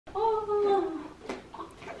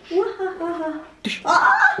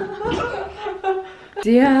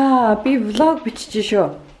Яа, би влог бичиж шүү.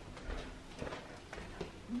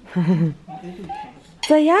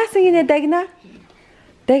 За яасан гинэ Дагина?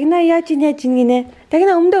 Дагина яаж гинэ?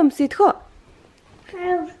 Дагина өмдөө өмсөйдөхөө.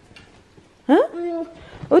 Ха?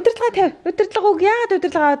 Удирдлага тавь. Удирдлага үг яагаад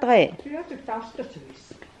удирдлага аваад байгаа юм? Давстар чигээс.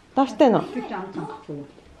 Давстай нь.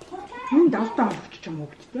 Давтаа авчих юм уу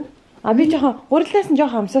гэдэг. А би жоохон гурилаас нь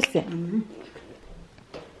жоохон амсуулсан.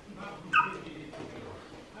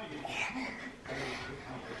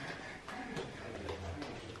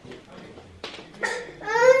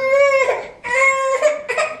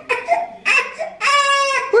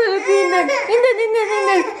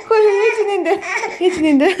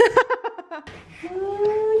 Эцнэндэ.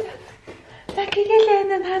 За гэгээлээ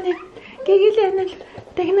наа. Гэгээлээ наа.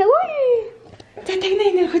 Дагна үй. За Дагна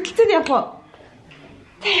энэ хөдөлцөд явах.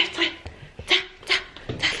 За явцгаа. За. За.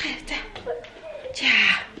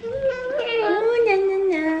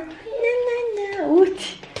 Út.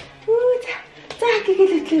 За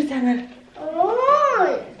гэгээл хөдлөр занаар.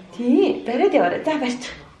 Тий, бариад яваарай. За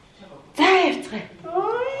барьчих. За явцгаа.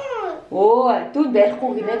 Оо, дүүн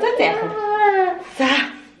барихгүй гинэ. За яах вэ? За.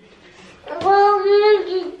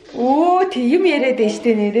 Оо, тийм яриад байна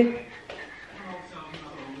штэ нэрээ.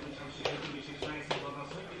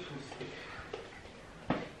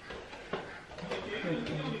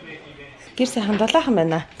 Гэр сайхан дулаахан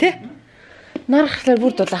байна. Тэ? Нарахлаар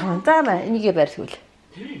бүр дулаахан. За маа, энийгээ барьсгүй.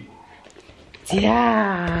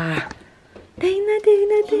 За. Дагна.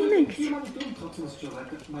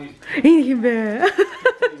 Энэ юм бэ?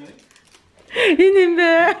 Энэ юм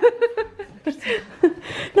бэ?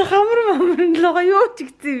 На хамар лого юу ч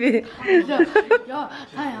гэсэн бэ? Яа,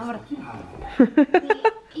 хамар.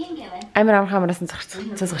 Амар хамараас нь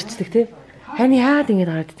цацгарчдаг тий. Хань яад ингэж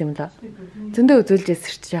гараад идэм да. Зөндөө үзүүлжээс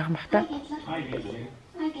сэрч яах юм бах та.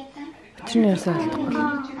 Өчнөө ясаа алдахгүй.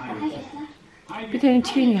 Би тэр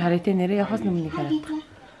чихний хараа тий нэрээ явахс нүмнийг хараад.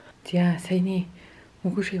 За саяны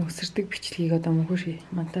мөнхөшгийн өсөрдөг бичлэгийг одоо мөнхөший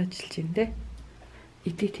монтажлж байна те.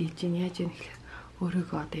 Эдит хийж яаж яах гэхээр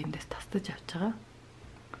өөрийгөө одоо эндээс тастаж авч байгаа.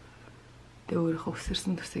 Тэгээ өөрийнхөө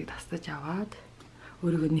өсөрсөн төсийг тастаж аваад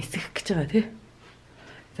өөрийгөө нисгэх гэж байгаа тий.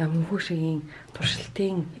 За мөнхөшгийн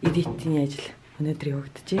туршилтын эдитийн ажил өнөөдөр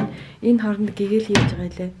явагдаж байна. Энэ хооронд гэгэл хийж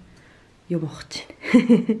байгаа лээ. Юм ухаж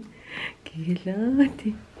байна. Гэгэл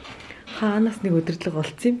тий. Хаанаас нэг өдөрлөг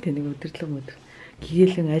болцсон юм те нэг өдөрлөг.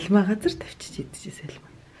 Гэгээлэн альмаа газар тавьчих идчихээс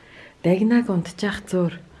альмаа. Дагнаг унтчих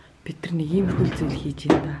зуур бид нар нэг ийм хөл зүйл хийж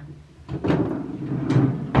байна да.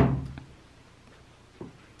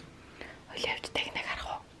 Олевч Дагнаг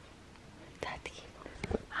харах уу? За тийм.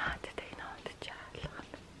 Дагнаг унтчих.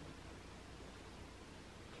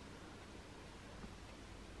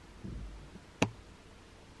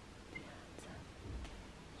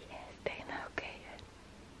 Дагнаг окей.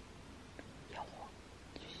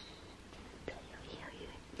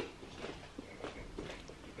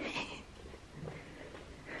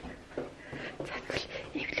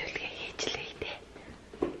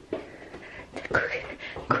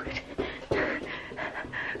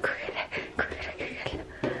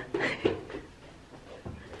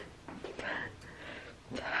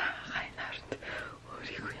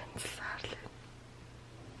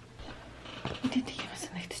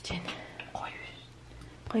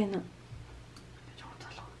 Гойно.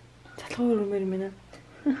 Залхуу өрөмөр минь.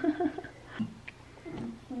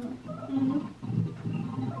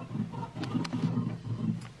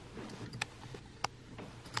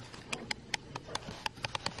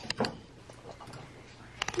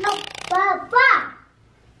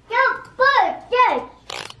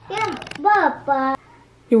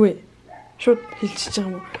 Юу вэ? Шууд хэлчихэж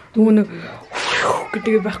байгаа юм уу? Нөгөө нэг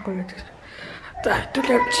гэдэг байхгүй юу? За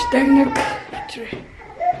түлхавч Дагнаг бичвэ.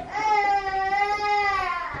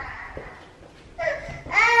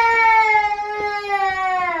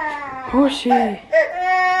 Хоши.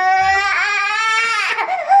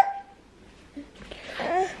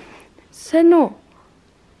 Сэно.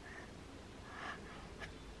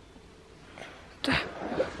 За.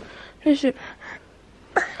 Эши.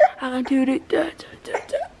 Ага дүүрээ.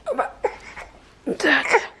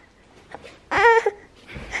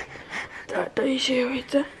 За ишээ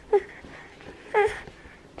үйтэй.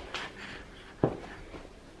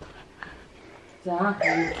 За.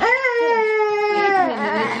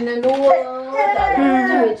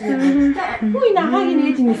 Ой, нахагийн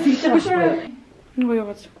нэг юм нисэж байгаа шүү. Нөгөө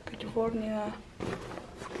яагаад Калифорниа.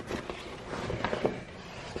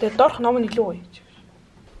 Тэгээ дорх ном нь илүү гоё.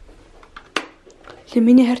 Ле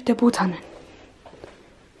миний хайртай бүү цаана.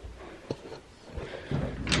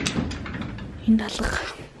 Энэ далга.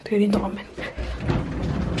 Тэр энэ том байна.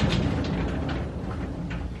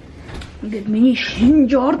 Ингээд миний шинэ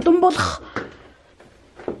Jordan болох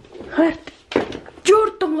хайрт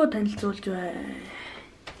Jordan-го танилцуулж байна.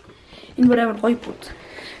 Энэ бүр амар гоё бууз.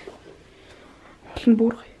 Олон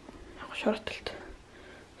бүр гоё. Яг шороотолт.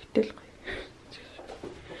 Гэтэл гоё.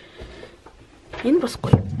 Энэ бас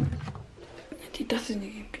гоё. Титас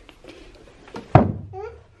нэг юм гээд.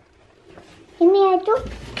 Имээ яа?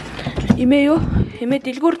 Имээ юу? Имээ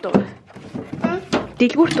дэлгүүрт байгаа.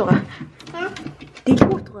 Дэлгүүрт байгаа.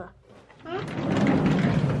 Дэлгүүрт байгаа.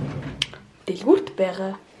 Дэлгүүрт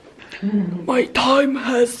байгаа. My time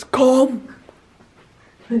has come.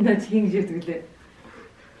 Наач ингэж ярьдаг лээ.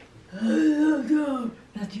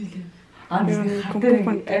 Наач юу лээ. Нэг хатар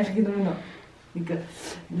нэг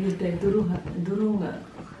юутай дөрөв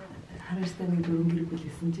хараартай нэг дөрөв гэрэг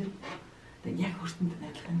үлээсэн чинь яг хүртэнд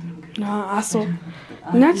найдлахын дөрөв гэрэг. Асуу.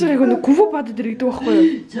 Наач яг нэг кунфу бад дээр игдэг байхгүй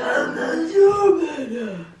юу?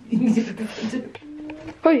 Ингэж ярьдаг чинь.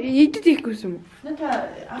 Ой, идэд ихгүйсэн юм уу? Наа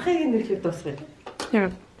ахыг нэрхээр дуусгая.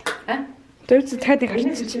 Яг. Тэр цахаад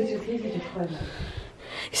харчихсан.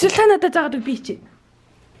 Эсвэл та надад заагаад би чи.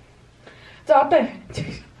 За одоо.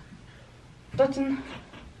 Доцн.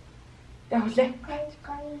 Яг үлээ.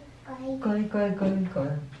 Гой.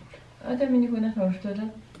 Одоо миний хүнээс орчлоо.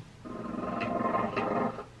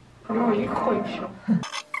 Йоо, их гоё биш үү?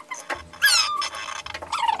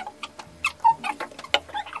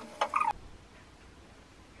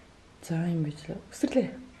 За юм биш л. Өсрлээ.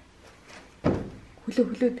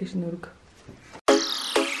 Хөлөө тийш нүрэг.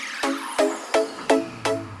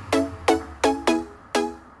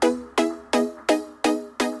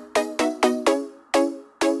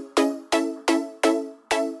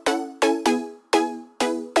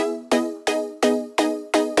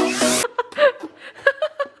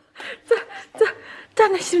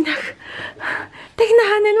 Танашнах. Дагина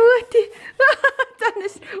хаана нүгти.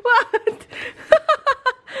 Танаш. What?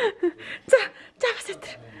 За басат.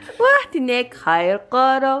 What? 1 2 3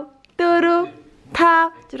 4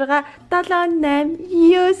 5 6 7 8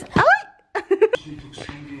 9. Ой.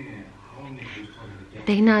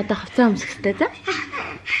 Дагина одоо хавцаа өмсөхтэй за.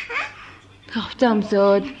 Хавцаа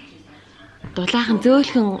өмсөөд дулаахан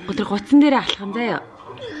зөөлхөн өдөр гуцсан дээр алхах заяа.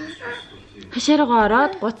 Хашаараа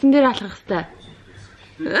ороод гуцсан дээр алхах хэвээр.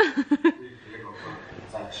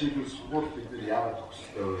 За жишээлбэл сургууль бид нэр яагаад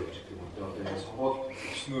төгсөлтэй вэ гэдэг юм одоо энэ сургууль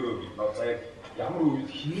төснөрөө за ямар үед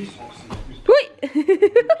хиний сонгосон гэдэг. Хүй.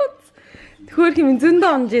 Тхөөр хим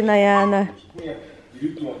зөндөө онж байна яана.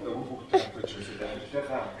 Ирээдүйн одоо хүүхдүүд хамтарч ирсэн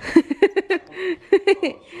ажиллахаа.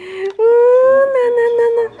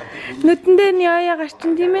 Нүдэндээ нь яа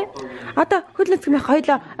гарчин тийм ээ. Одоо хөдлөцг мэ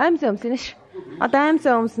хоёлоо аимсан өмснө ш. Одоо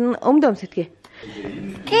аимсан өмснө өмдөө өмсөдгий.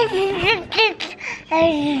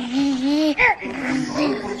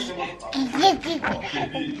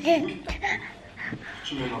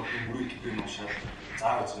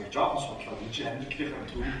 Заа зөв жоохон судлаад энэ чинь амьдралынхаа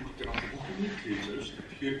төрийн хүүхдтэй хамт бүх нэг хийж байгаа шүү дээ.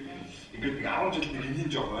 Тэгэхээр ингээд нэг 10 жил нэг энийг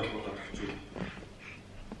жоох ойлгуулад өгчөө.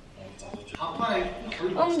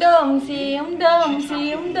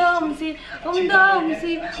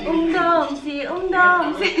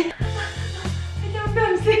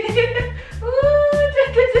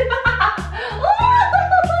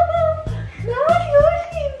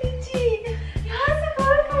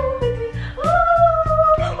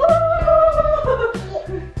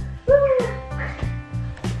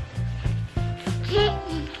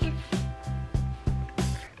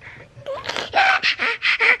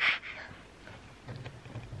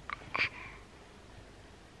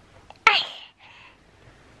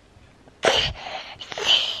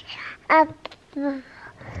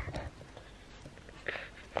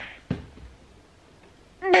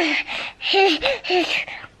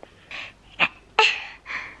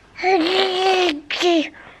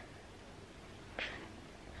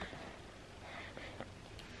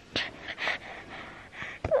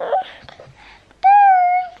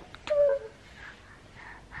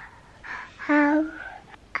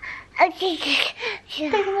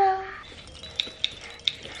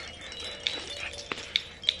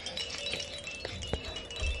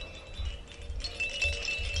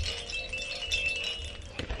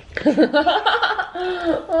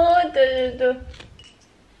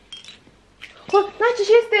 Наач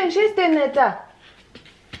шээстэй нэ за.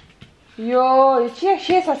 Йоо, чи яг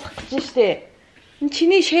шээс асах гэж штэ. Энэ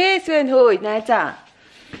чиний шээс байна хөөе найзаа.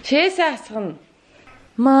 Шээс асгана.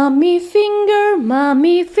 Mommy finger,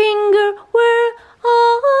 where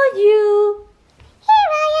are you?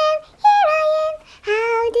 Here I am,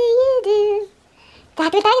 how do you do? За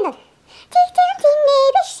би тайна. Чичиг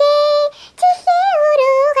небэшэ,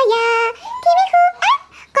 чихэуруугая. Тимихүү гая.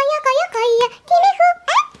 Тимихүү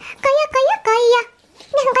гая.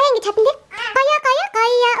 Нэг гая ингэ чадна дээ.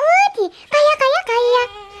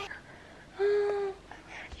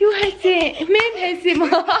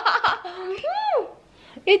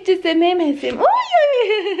 Шивэдээсээ мэм хийсэн.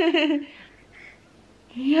 Ой.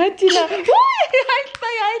 Яатина.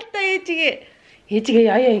 Айлтаа ээжигээ. Ээжигээ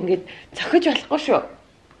яая ингэж цохиж болохгүй шүү.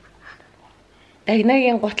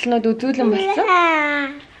 Дагнагийн готлнууд үзүүлэн болсон.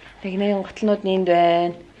 Дагнагийн готлнууд нэнд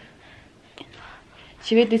байна.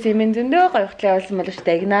 Шивэдээсээ мэн зөндөө гоё готлаа болсон болов шүү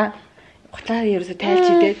Дагна. Готлаа ерөөсө тайлж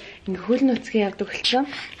идээд ингээ хөл нуцгийн явдаг болсон.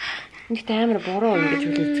 Нэг амар буруу ингэж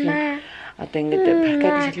хөл нуцгийн одоо ингээд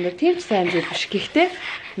паркадын шалмаар тийм ч сайн зүйл биш. Гэхдээ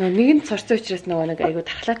нөгөө нэгэн цорцсон учраас нөгөө нэг айгу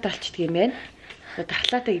тархлаатай болчихдөг юм байна.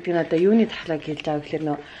 Тархлаатай гэдэг нь одоо юуны тархлааг хэлж байгаа гэхээр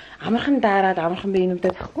нөгөө амархан даарад амархан биенүүдээ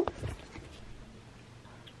байхгүй.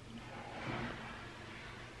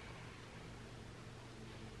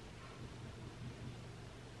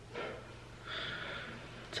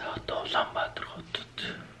 За одоо Улаанбаатар хотод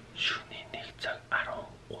шөнийн 1 цаг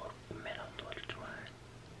 13 минут болж байна.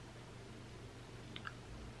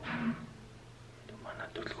 Манай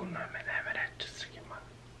төлгөн номер амар ачсан юм аа.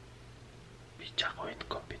 Би чагойд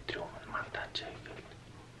компьютер өмнө монтаж хийгээл.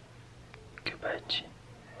 Гэвч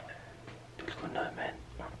төлгөн номер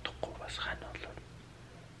унтахгүй бас хань болов.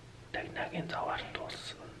 Дагнагийн заваар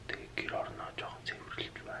тулсан. Тэгээ гэр орноо жоохон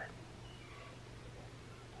цэвэрлэж байна.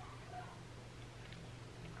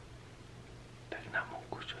 Дагна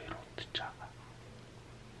мөнгөж хоёр унтаж байгаа.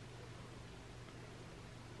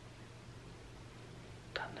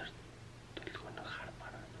 Та нар төлгөнөг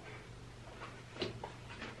хармаар байна.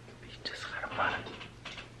 Би ч бас хармаар.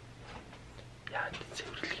 Яа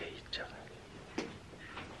цэвэрлэгээ хийж байгаа.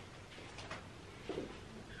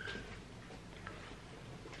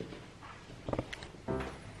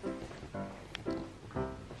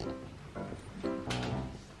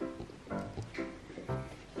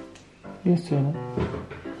 Yes, sir.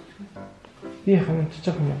 Би ханаа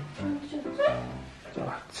чичээх юм. За.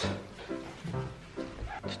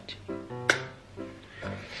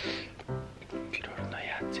 Гэрорно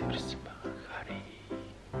яа цэвэрсэн байгаа хари.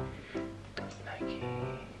 Дагнагийн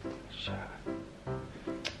шаа.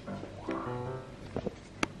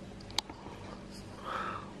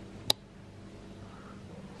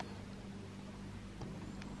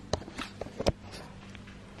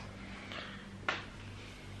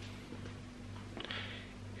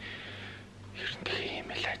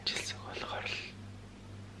 Ажилласан болохоор л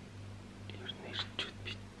ер нь ирчүүд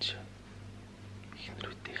бич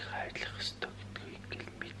ихнэрүүдийг хайрлах ёстой гэдгийг ингээл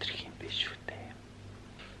мэдрэх юм биш үү дээ.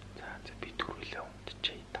 За би түрүүлээ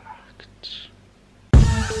унтчихъя даа гэж.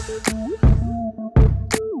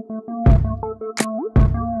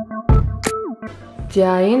 За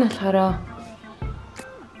энэ болохоор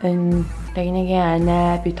энэ Дагнагийн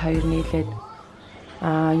анаа бид хоёр нийлээд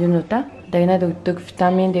юунуудаа Дагнад өгдөг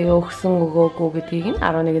витамин дэгээ өгсөн өгөөгүй гэдгийг нь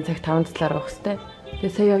 11 цаг 5 талаар өгөх хэрэгтэй.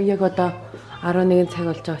 Тэгээ сая яг одоо 11 цаг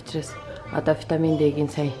болж байгаа учраас одоо витамин D-гийн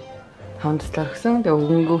сая 5 талаар өгсөн. Тэгээ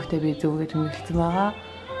өгөнгөөхтэй би зөвгөө тэмдэглэсэн байгаа.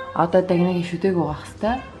 Одоо Дагнагийн шүдэг угаах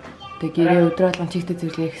хэрэгтэй. Тэгээ гэрээ өдөр болгон чигтэй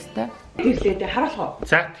зэрлээх хэрэгтэй. Ирлээ дээ харуулах уу?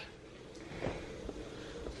 За.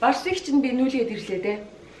 Барсыг чинь би нүүлгээд ирлээ дээ.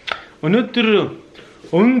 Өнөөдөр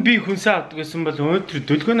өмнө би хүнсээ авдаг гэсэн бол өнөөдөр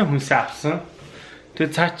дөлгөөнөө хүнсээ авсан.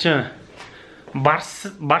 Тэгээ цаа чин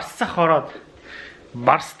барсах ороод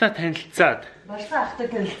барстай танилцаад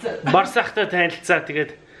барсахтай танилцаа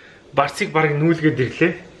тэгээд барсыг баг нүүлгээд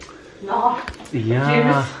ирлээ. Ноо.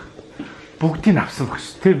 Яа. Бүгдийг авсан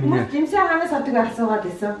багш тийм минь. Жимсээ ханаас авдаг асуугаад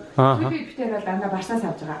байсан. Би битээр бол дандаа барсаас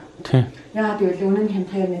авч байгаа. Тийм. Яагаад гэвэл өмнө нь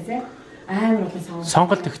хямдхайрнээсээ амар болон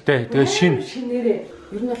сонголт ихтэй. Тэгээ шинээрээ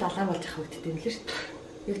ер нь бол алаан болж явах хөвгттэй юм л шүү дээ.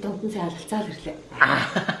 Яг дунд нь алалцаал ирлээ.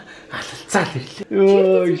 Алалцаал ирлээ.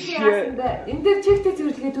 Өө шээ. Энэ дээр чигтэй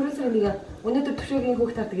цэвэрлэгээ 4 сарын нэг өнөөдөр төвшөөгийн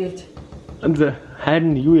хүүхд тардаг ээлж.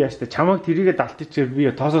 Харин юу яаш та чамайг тэрийгэ далтчихээр би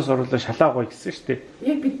тоосоос оруулаа шалаа гоё гэсэн шүү дээ.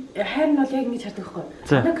 Яг би хайр нь бол яг ингэж хардаг байхгүй.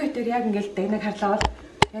 Одоогоор яг ингээл Дагнаг харлаа бол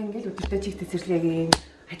яг ингээл өдөртөө чигтэй цэвэрлэгийн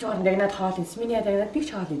хажуугаар Дагнад хоол инсминий Дагнад бих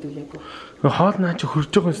хоол идүүлээгүй. Хоол наа чи хөрж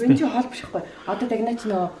байгаа юм шүү дээ. Энд чи хоол биш байхгүй. Одоо Дагнад ч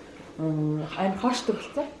нөө амар хооштой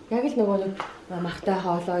болцоо. Яг л нөгөө нэг махтай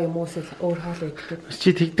хоолоо юм уу эсвэл өөр хоол идэх. Чи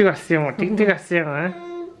тэгдэг асан юм уу? Тэгдэг асан юм аа?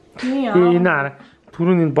 Тийм яа. Энэ аа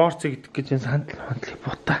түрүүн энэ борцоо гэдэг гэж энэ сандлыг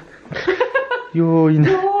бутаа. Йоо энэ.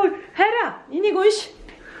 Йоо хараа энийг унш.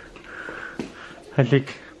 Халиг.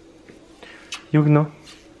 Юу гэнэ?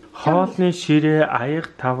 Хоолны ширээ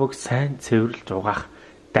аяг тавг сайн цэвэрлж угаах.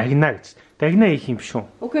 Дагна гэж. Дагна их юм шүү.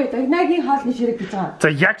 Окей, Дагнагийн хоолны ширээ гэж байгаа. За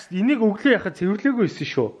яг энийг өглөө яхад цэвэрлээгүй байсан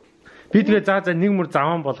шүү. Би тэгээ за нэг мөр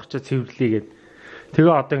заван болгочоо цэвэрлэе гэд.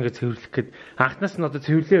 Тэгээ одоо ингэ цэвэрлэх гээд анхнаас нь одоо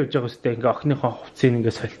цэвэрлээ явж байгаа өстэй ингээ охиныхоо хувцсыг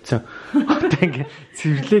ингээ солилцсон. Одоо ингээ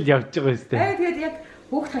цэвэрлээл явж байгаа өстэй. Тэгээд яг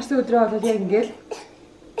бүгд харсан өдрөө бол яг ингээл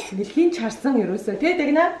хин ч харсан ерөөсөө. Тэгээ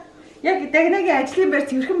Дагна яг Дагнагийн ажлын байр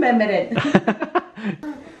цэвэрхэн баймаар байна.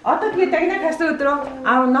 Одоо тэгээ Дагинаг харсан өдрөө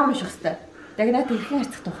аав ном унших хэвээр. Дагинаг тэрхэн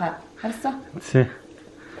харцах тухай. Харсан? Тий.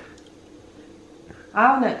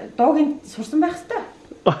 Аав дуугийн сурсан байх хэвээр.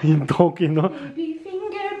 Энэ дуугийн нөө.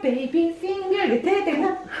 Baby finger гэдэг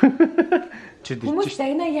Дагинаг. Хүмүүс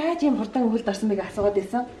Дагинаг яаж юм хурдан хөлд орсон байг асуугаад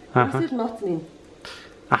байсан. Эсвэл нууц нь.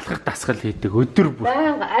 Алхах дасгал хийдэг өдөр бүр.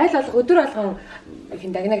 Айл алга өдөр алган хин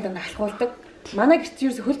Дагинаг дандаа алхуулдаг. Манай гэрч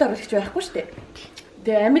юус хөлд оруулагч байхгүй шүү дээ.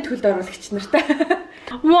 Тэгээ амьд хөлд оруулагч нартай.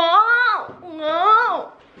 Вау!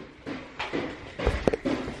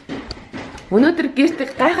 Өнөөдөр гэрт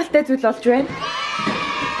гайхалтай зүйл болж байна.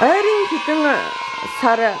 Ойрын хэдэн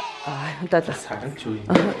сар удаа сарын ч үе.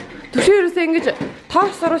 Түшээ юусаа ингэж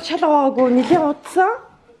тоос сураад шал байгаагүй нэлээд удсан.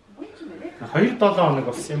 2-7 хоног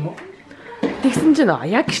болсон юм уу? Тэгсэн чинь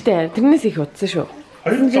яг штэ тэрнээс их удсан шүү.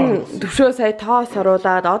 Төвшөө сая тоос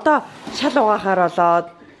оруулаад одоо шал угаахаар болоод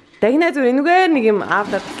Дагина зүр энэгээр нэг юм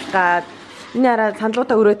аавдад гад энэ араа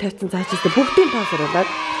саналуудаа өрөө тавьсан цаашдаа бүгдийн тоос оруулаад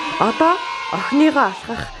одоо охиныгоо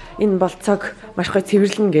алхах энэ болцоог маш гоё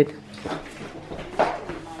цэвэрлэн гээд.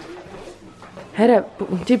 Хараа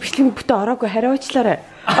чи бичлэг бүтэ ороогүй хараа уучлаарай.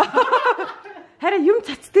 Хараа юм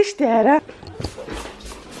цацдээ штэ хараа.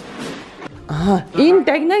 Энэ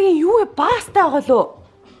Дагинагийн юу вэ? Бастай байгаа лөө.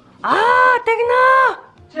 Дагина!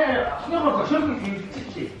 Чи охиныгоо гошоог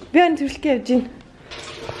хийчихлээ. Би энэ төрөлхөө явж гин.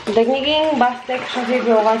 Дагинагийн бастай гошоог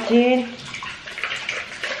явуулж гин.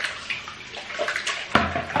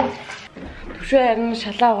 Түшээ харин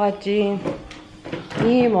шалаа угааж гин.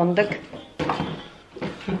 Ийм ундаг.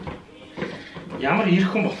 Ямар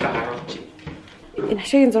ирхэн болохоор харуулж байна. Энэ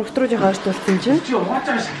хашаагийн зурагт руу жоо ойртуулсан чинь. Чи угааж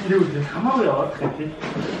байгаа шатны дээр хамаагүй яваад байгаа тийм.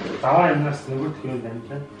 Даваа юмнаас нөгөөх юм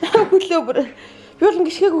дамжлаа. Хөлөө бүр. Би бол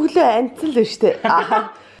гიშгээг хөлөө амтсан л шүү дээ.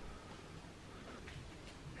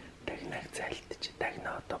 Дагинаг зайлтж Дагина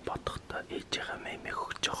одоо бодохдоо ээжийнхээ мэмэг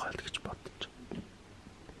өгч байгаа л гэж бодож.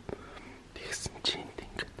 Тэгсэн чинь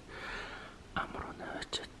ингээд амруу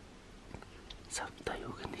наваач савтай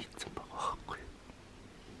юуг нь хийцэн байгаа байхгүй.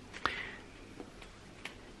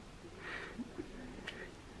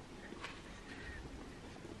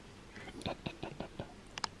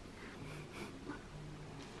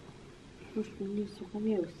 Миний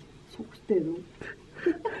сухамья сухстэй юу?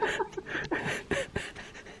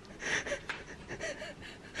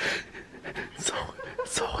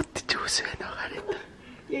 Сохот ч үс байна гараад.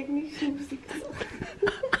 Яг нэг шүүсик.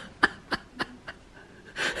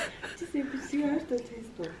 Чи бисгаар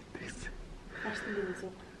тасто. Хаштай дээс.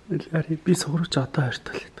 Нэлээри би суурч одоо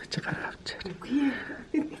ойртол гэдэг чи гараа авчаар.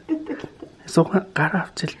 Суга гараа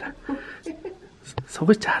авчил та.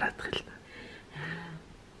 Сугаж хараад гэл.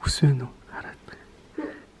 Үсвэн үү хараад.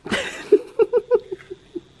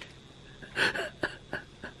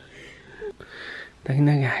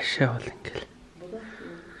 Дагинагийн хашаа бол ингээл.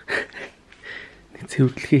 Нэг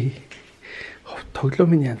цэвэрлэгээ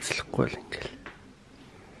тоглоомын янзлахгүй бол ингээл.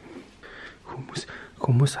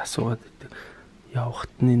 Хүмүүс асуугаад байдаг.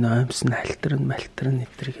 Явахт нь аимс нь альтрын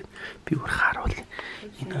нэтэр гэд би өөр харуул.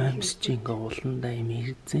 Энэ аимс чи ингээ ууландаа юм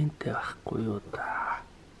ирзэнтэй байхгүй юу да.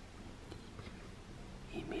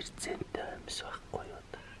 Им ирзэнтэй аимс байхгүй юу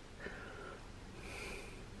да.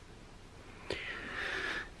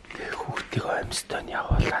 Тэг хүүхдийг аимстай нь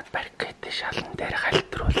явуулаад баркеттэй шалан дээр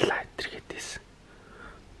халтрууллаа гэтэр гэдээс.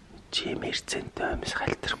 Чи им ирзэнтэй аимс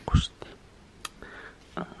халтрахгүй шүү дээ.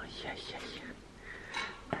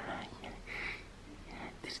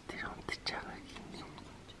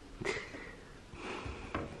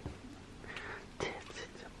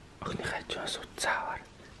 Охны хажуус уцаавар.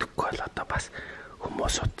 Тэгвэл одоо бас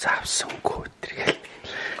хүмүүс уцаавсангүй тэргээл.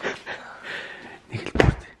 Нэг л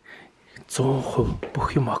бүр 100%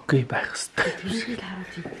 бүх юм окей байх хэвээр. Тэрийг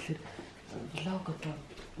харуулж ирэхээр лого то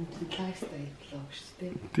лайфстайл блог шүү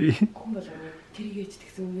дээ. Тий. Хүн бол тэрийгэж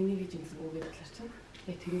тэгсэн миний гэж юмсан үгээд талаарч байна.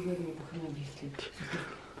 Яг тэрийгээр нэг бүх юм бичлээ.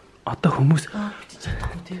 Одоо хүмүүс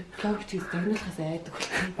чадахгүй тий. Блог бичиж загнуулахаас айдаг.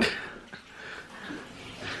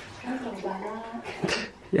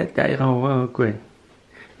 яа дайгаагүй.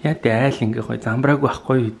 Яа дайл ингээ гой замбрааг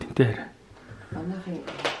байхгүй юу гэдэг. Манайхын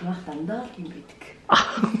мах дандаа юм бидэг.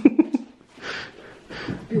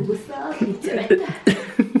 Би үсаа хийчихээ.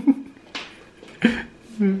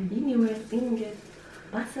 Энэ юу ингэ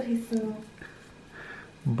басар хийсэн.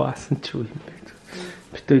 Баасан ч юу юм бэ?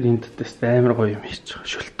 Битүүр энэ дотоос амар гоё юм хийж байгаа.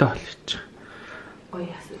 Шүлтэй бол хийж байгаа. Гоё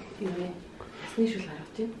яасан юм бэ? Ясны шүл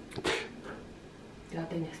гаргаж байна.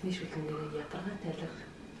 Тэгээд энэ ясны шүлэн дээр ядаргаа тайлах.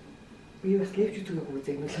 Би бас левч үзээгүй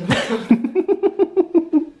загнуулсан.